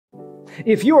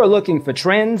If you are looking for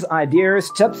trends, ideas,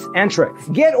 tips, and tricks,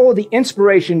 get all the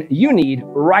inspiration you need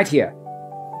right here.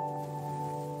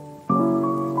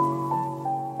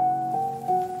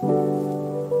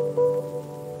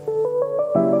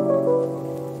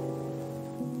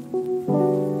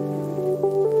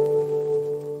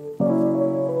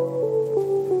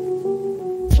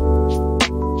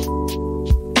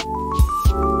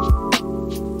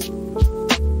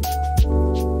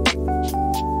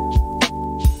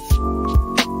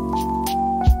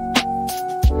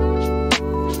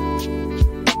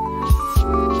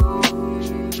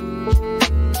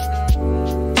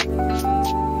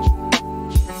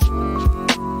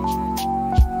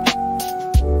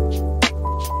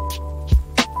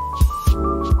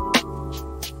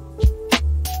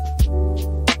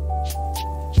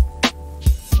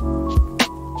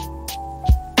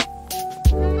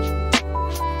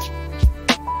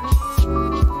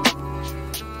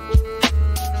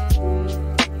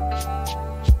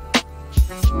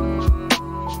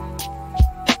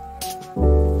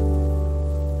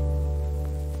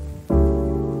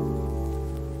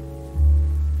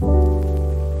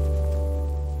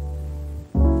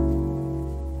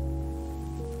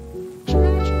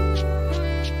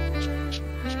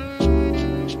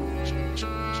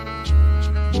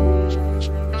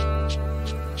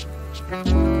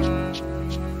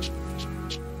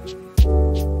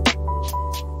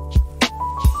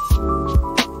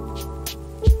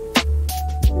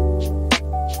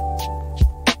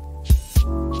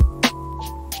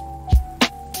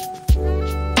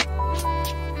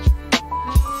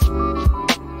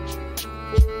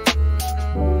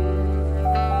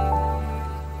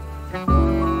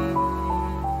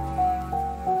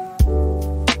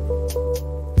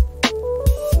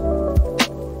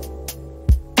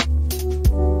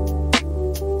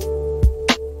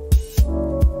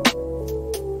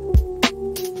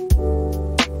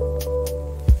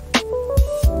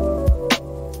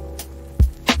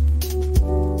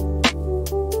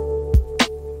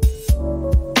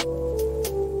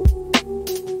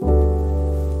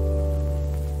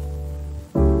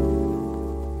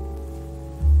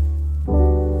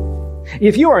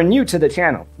 If you are new to the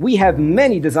channel, we have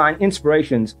many design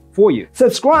inspirations for you.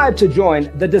 Subscribe to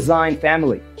join the design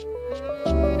family.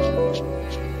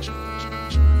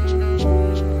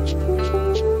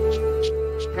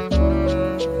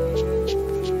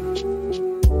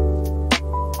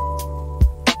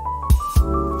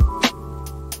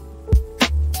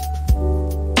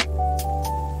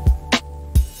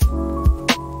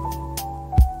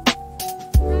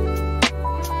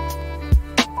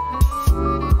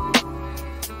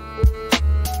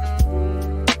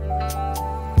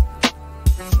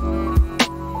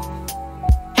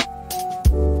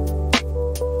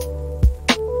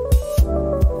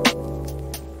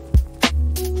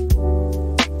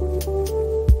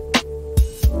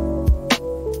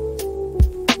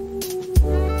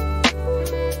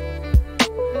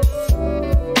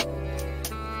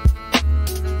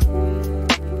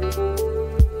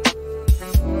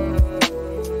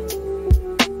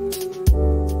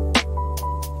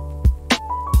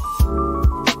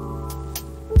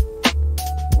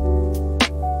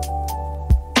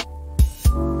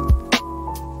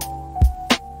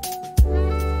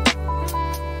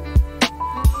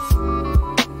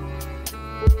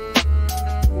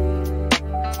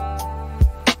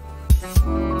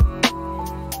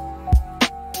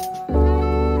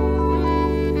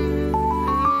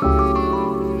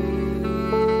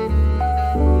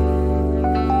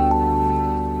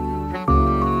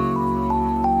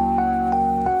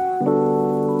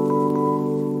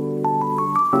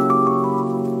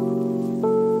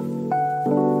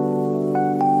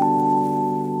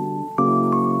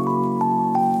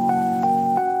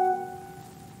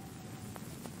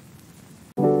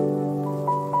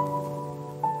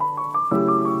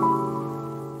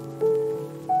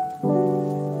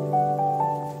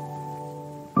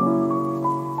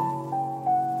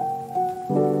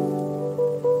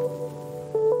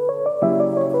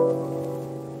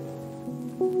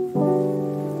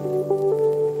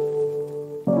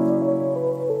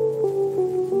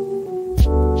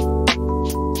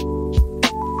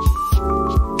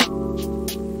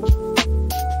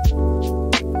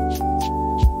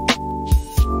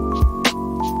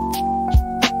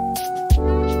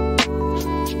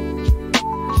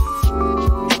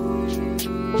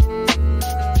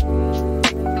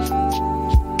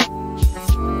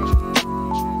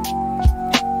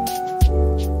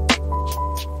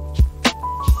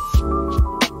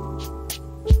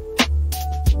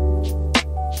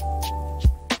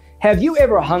 Have you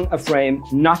ever hung a frame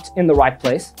not in the right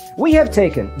place? We have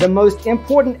taken the most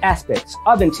important aspects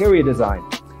of interior design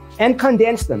and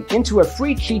condensed them into a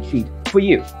free cheat sheet for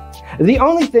you. The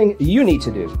only thing you need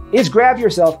to do is grab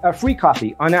yourself a free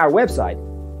copy on our website,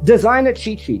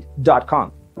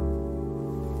 designercheatsheet.com.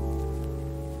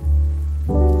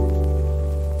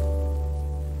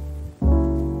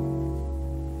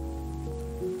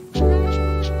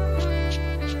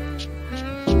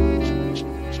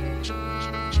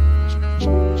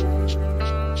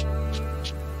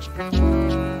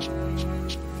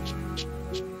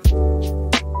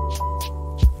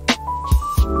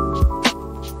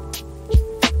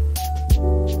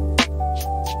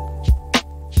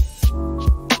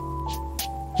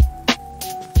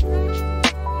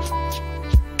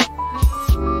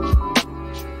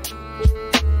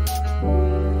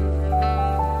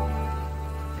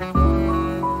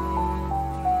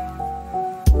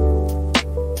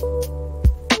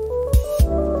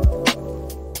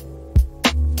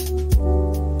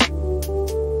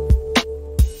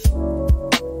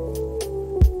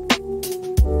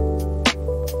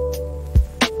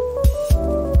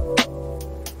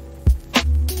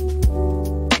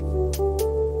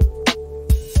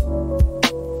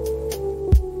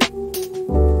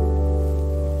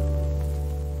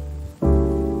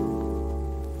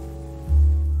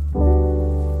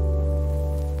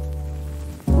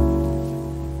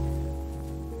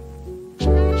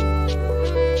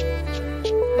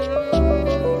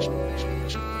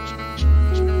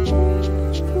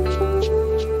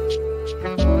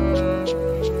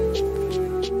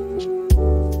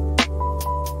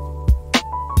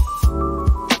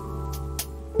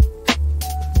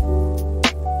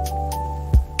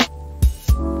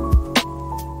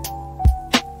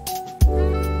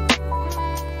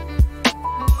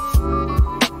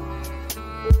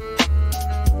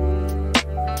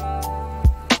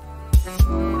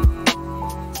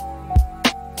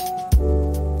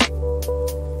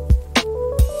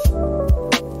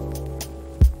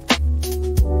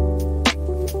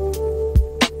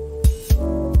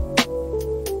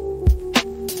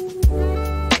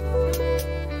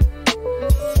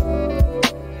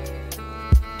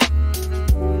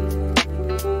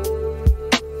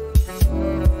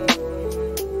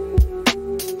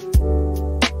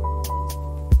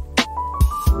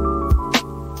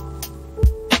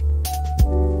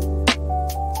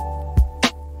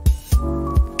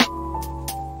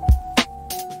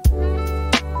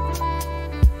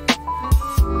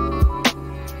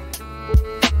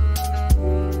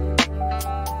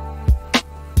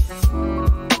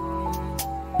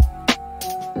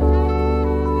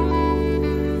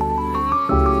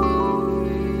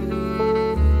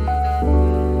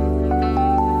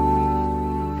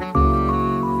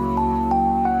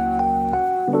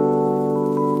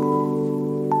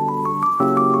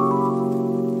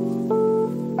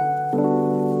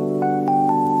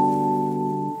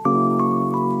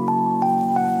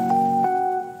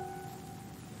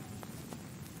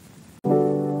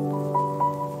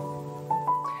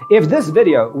 If this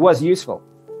video was useful,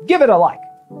 give it a like.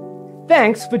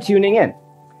 Thanks for tuning in.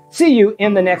 See you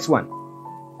in the next one.